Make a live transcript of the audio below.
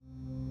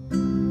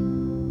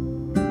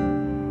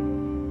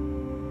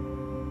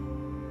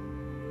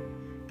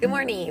Good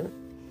morning.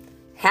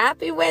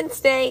 Happy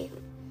Wednesday.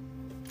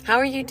 How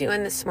are you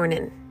doing this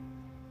morning?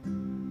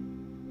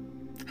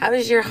 How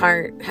is your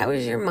heart? How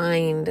is your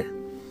mind?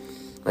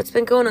 What's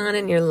been going on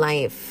in your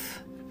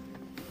life?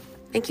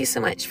 Thank you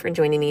so much for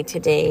joining me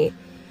today.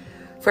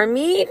 For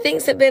me,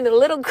 things have been a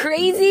little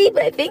crazy,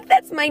 but I think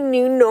that's my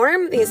new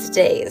norm these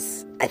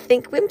days. I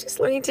think I'm just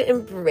learning to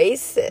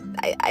embrace it.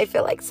 I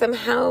feel like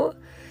somehow,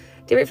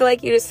 do you ever feel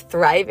like you just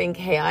thrive in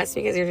chaos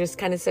because you're just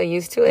kind of so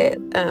used to it?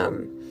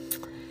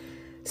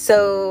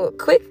 So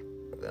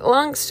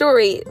long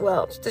story,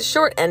 well, the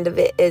short end of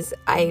it is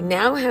I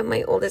now have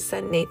my oldest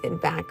son, Nathan,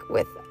 back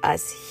with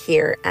us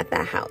here at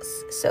the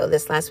house. So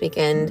this last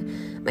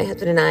weekend, my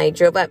husband and I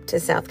drove up to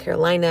South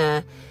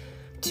Carolina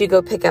to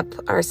go pick up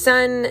our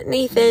son,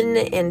 Nathan,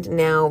 and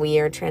now we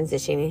are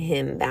transitioning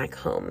him back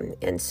home.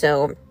 And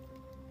so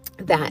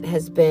that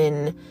has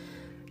been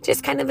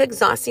just kind of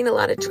exhausting, a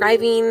lot of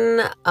driving.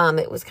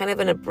 It was kind of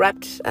an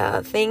abrupt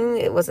thing.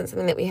 It wasn't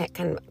something that we had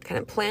kind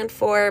of planned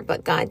for,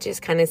 but God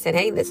just kind of said,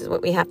 hey, this is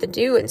what we have to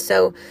do. And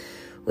so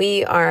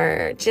we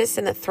are just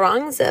in the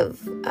throngs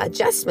of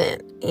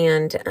adjustment,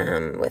 and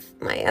with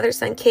my other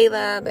son,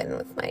 Caleb, and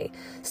with my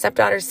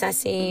stepdaughter,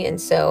 Ceci.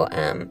 And so,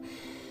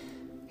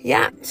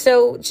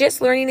 so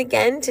just learning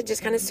again to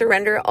just kind of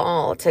surrender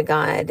all to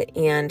God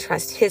and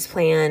trust His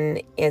plan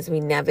as we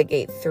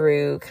navigate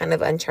through kind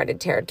of uncharted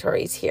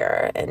territories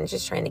here, and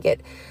just trying to get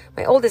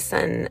my oldest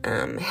son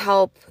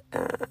help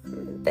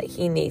that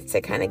he needs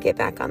to kind of get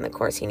back on the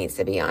course he needs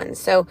to be on.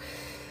 So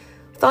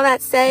with all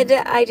that said,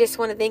 I just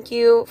want to thank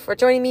you for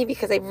joining me,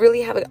 because I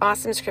really have an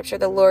awesome scripture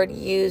the Lord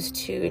used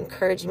to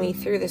encourage me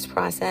through this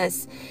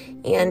process.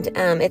 And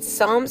it's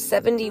Psalm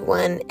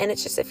 71, and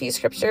it's just a few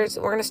scriptures.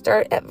 We're going to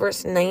start at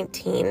verse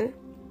 19,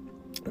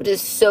 which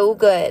is so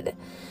good.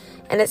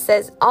 And it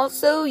says,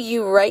 also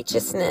your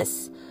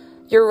righteousness,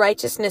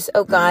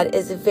 O God,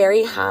 is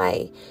very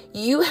high.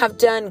 You have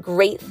done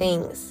great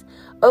things.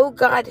 O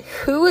God,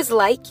 who is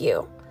like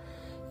you?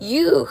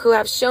 You who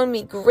have shown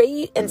me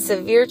great and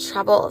severe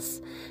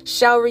troubles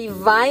shall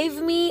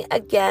revive me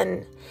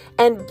again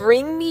and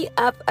bring me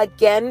up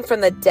again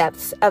from the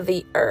depths of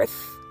the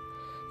earth.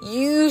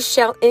 You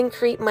shall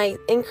increase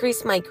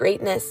my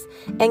greatness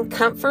and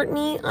comfort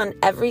me on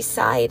every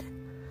side.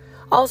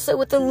 Also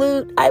with the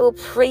lute I will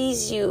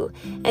praise you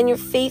and your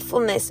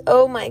faithfulness,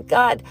 O my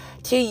God.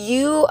 To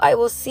you I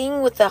will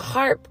sing with the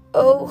harp,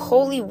 O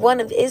Holy One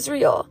of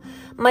Israel.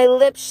 My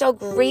lips shall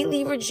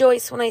greatly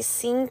rejoice when I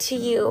sing to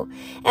you,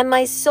 and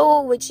my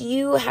soul which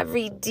you have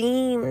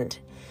redeemed.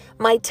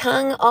 My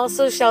tongue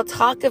also shall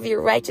talk of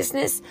your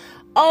righteousness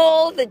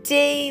all the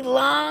day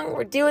long.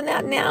 We're doing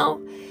that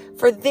now.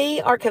 For they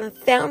are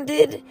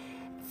confounded,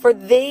 for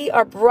they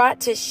are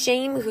brought to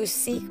shame who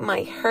seek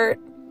my hurt.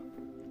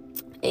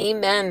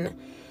 Amen.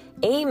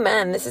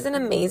 Amen. This is an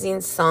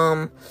amazing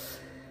psalm.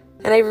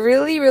 And I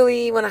really,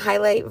 really want to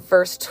highlight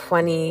verse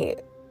 20.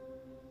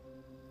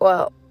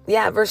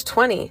 Verse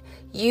 20.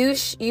 You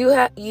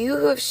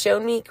who have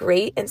shown me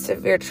great and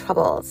severe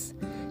troubles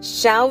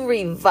shall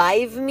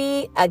revive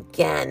me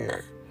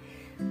again.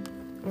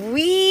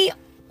 We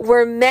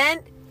were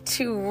meant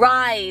to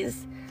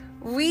rise.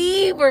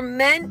 We were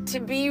meant to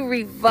be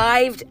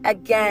revived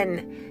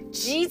again.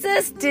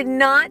 Jesus did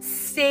not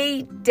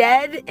stay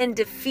dead and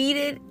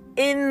defeated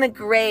in the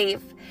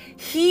grave.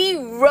 He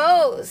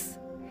rose.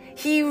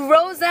 He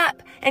rose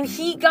up, and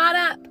he got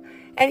up,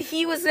 and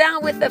he was now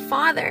with the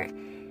Father.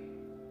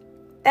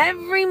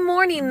 Every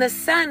morning the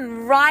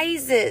sun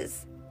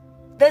rises.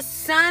 The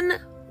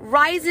sun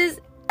rises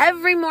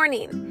every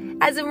morning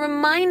as a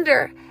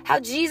reminder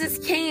how Jesus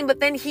came, but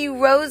then he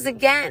rose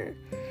again.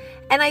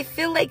 And I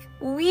feel like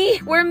we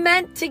were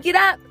meant to get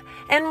up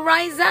and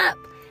rise up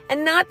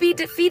and not be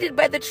defeated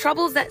by the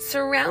troubles that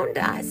surround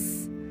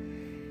us.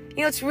 You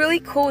know, it's really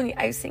cool.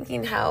 I was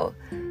thinking how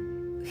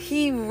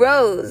he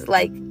rose,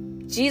 like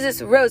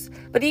Jesus rose.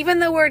 But even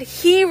the word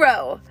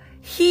hero,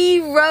 he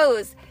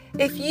rose.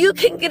 If you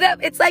can get up,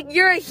 it's like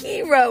you're a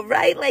hero,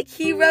 right? Like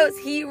he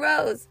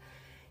rose.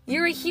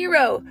 You're a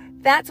hero.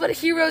 That's what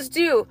heroes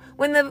do.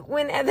 When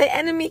the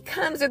enemy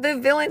comes or the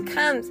villain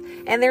comes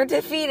and they're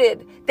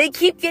defeated, they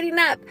keep getting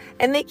up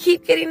and they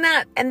keep getting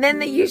up, and then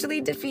they usually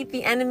defeat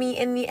the enemy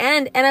in the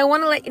end. And I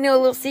want to let you know a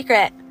little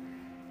secret.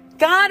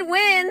 God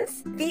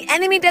wins. The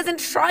enemy doesn't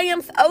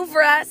triumph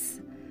over us.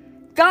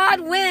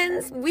 God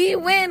wins. We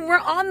win. We're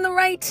on the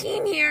right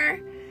team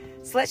here.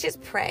 So let's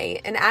just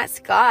pray and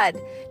ask God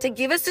to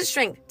give us the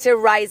strength to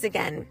rise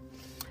again,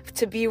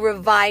 to be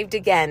revived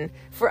again,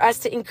 for us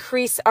to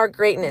increase our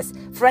greatness,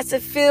 for us to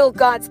feel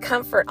God's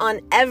comfort on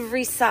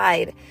every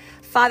side.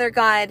 Father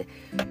God,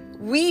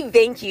 we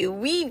thank you.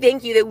 We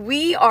thank you that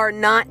we are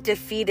not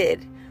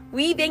defeated.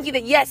 We thank you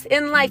that yes,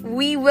 in life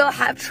we will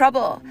have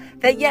trouble.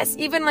 That yes,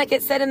 even like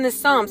it said in the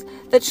Psalms,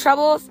 the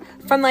troubles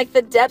from like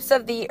the depths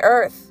of the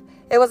earth.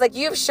 It was like,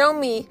 you have shown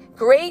me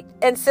great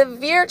and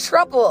severe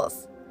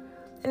troubles.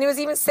 And it was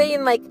even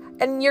saying like,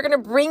 and you're going to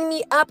bring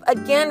me up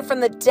again from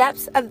the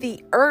depths of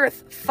the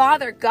earth.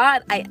 Father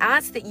God, I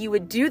ask that you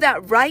would do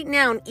that right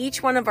now in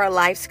each one of our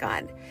lives,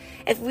 God.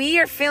 If we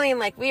are feeling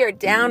like we are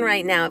down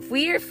right now, if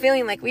we are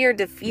feeling like we are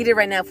defeated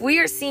right now, if we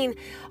are seeing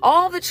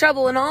all the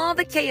trouble and all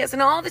the chaos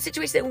and all the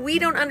situations that we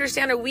don't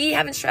understand or we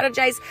haven't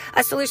strategized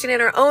a solution in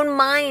our own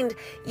mind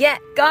yet,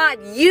 God,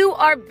 you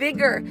are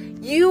bigger.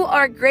 You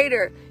are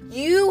greater.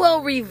 You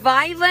will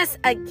revive us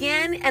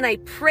again. And I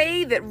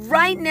pray that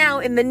right now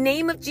in the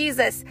name of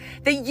Jesus,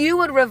 that you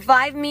would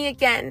revive me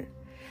again.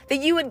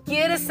 That you would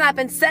get us up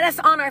and set us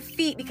on our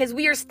feet because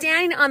we are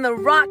standing on the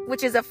rock,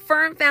 which is a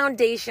firm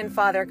foundation,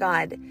 Father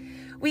God.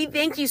 We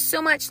thank you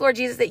so much, Lord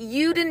Jesus, that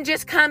you didn't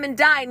just come and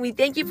die, and we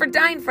thank you for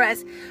dying for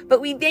us,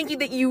 but we thank you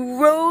that you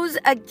rose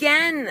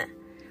again,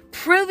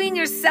 proving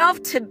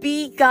yourself to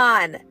be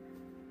God,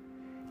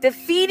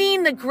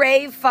 defeating the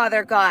grave,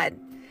 Father God,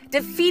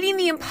 defeating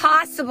the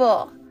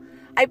impossible.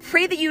 I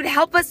pray that you would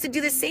help us to do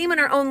the same in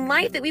our own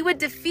life, that we would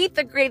defeat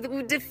the grave, that we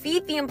would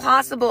defeat the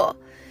impossible.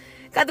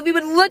 God, that we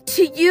would look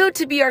to you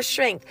to be our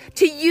strength,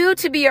 to you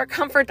to be our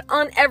comfort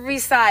on every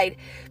side.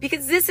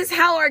 Because this is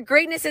how our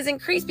greatness is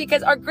increased,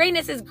 because our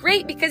greatness is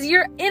great because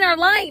you're in our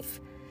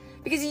life.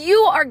 Because you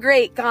are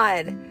great,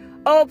 God.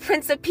 Oh,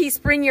 Prince of Peace,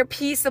 bring your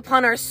peace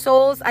upon our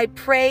souls. I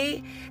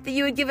pray that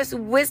you would give us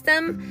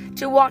wisdom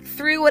to walk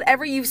through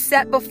whatever you've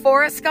set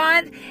before us,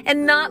 God,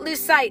 and not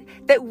lose sight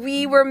that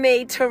we were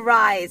made to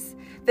rise,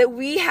 that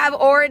we have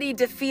already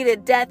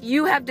defeated death.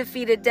 You have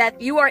defeated death.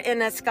 You are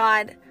in us,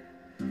 God.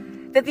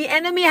 That the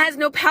enemy has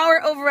no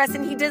power over us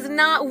and he does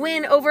not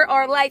win over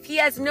our life. He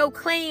has no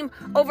claim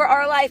over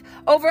our life,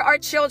 over our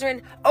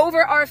children,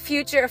 over our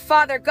future.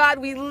 Father God,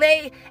 we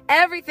lay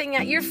everything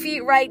at your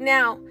feet right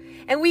now.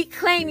 And we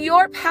claim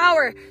your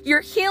power,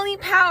 your healing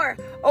power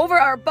over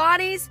our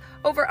bodies,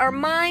 over our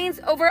minds,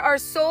 over our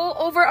soul,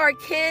 over our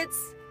kids.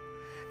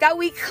 God,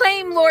 we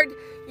claim, Lord,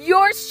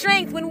 your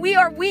strength when we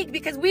are weak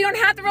because we don't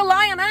have to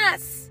rely on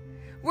us.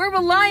 We're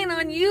relying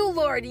on you,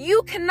 Lord.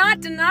 You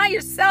cannot deny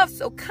yourself.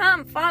 So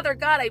come, Father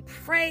God, I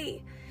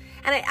pray.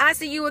 And I ask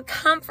that you would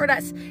comfort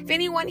us. If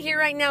anyone here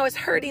right now is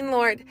hurting,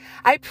 Lord,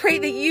 I pray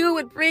that you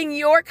would bring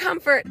your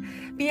comfort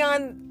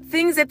beyond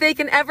things that they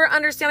can ever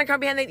understand and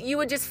comprehend, that you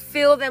would just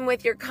fill them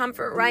with your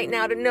comfort right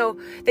now to know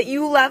that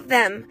you love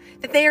them,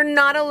 that they are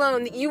not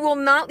alone, that you will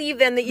not leave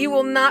them, that you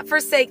will not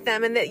forsake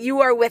them, and that you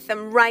are with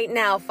them right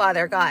now,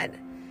 Father God.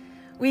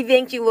 We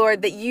thank you,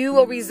 Lord, that you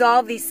will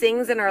resolve these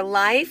things in our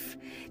life,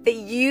 that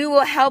you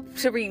will help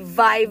to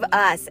revive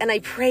us. And I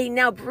pray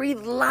now,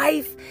 breathe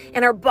life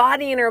in our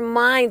body and our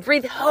mind.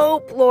 Breathe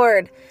hope,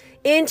 Lord,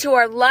 into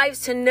our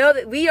lives to know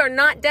that we are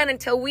not done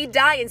until we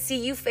die and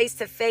see you face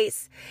to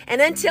face.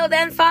 And until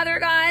then, Father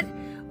God,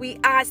 we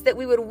ask that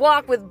we would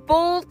walk with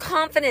bold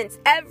confidence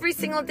every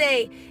single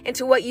day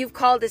into what you've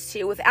called us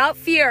to without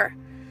fear.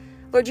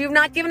 Lord, you have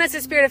not given us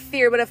a spirit of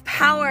fear, but of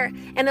power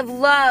and of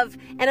love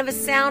and of a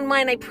sound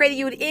mind. I pray that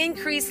you would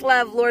increase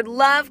love. Lord,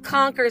 love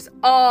conquers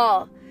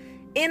all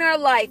in our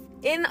life,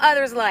 in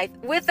others' life,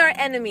 with our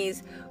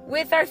enemies,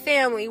 with our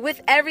family,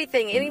 with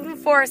everything, and even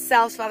for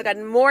ourselves, Father God,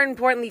 and more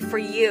importantly, for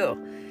you.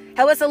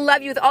 Help us to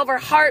love you with all of our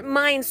heart,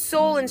 mind,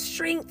 soul, and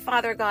strength,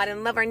 Father God,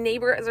 and love our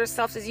neighbor as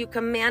ourselves as you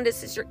command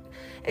us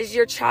as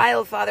your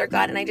child, Father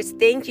God. And I just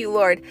thank you,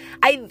 Lord.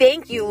 I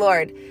thank you,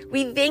 Lord.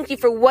 We thank you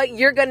for what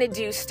you're going to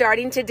do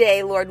starting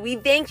today, Lord. We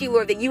thank you,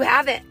 Lord, that you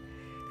have it.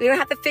 We don't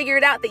have to figure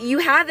it out, that you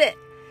have it,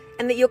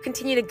 and that you'll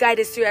continue to guide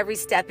us through every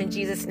step in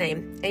Jesus'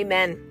 name.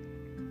 Amen.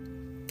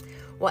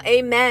 Well,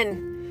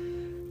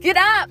 amen. Get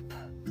up.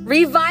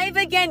 Revive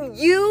again.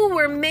 You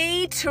were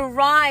made to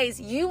rise.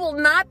 You will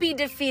not be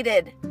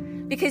defeated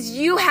because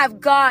you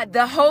have God,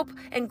 the hope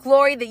and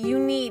glory that you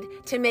need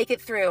to make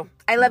it through.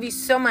 I love you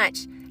so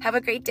much. Have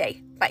a great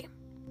day.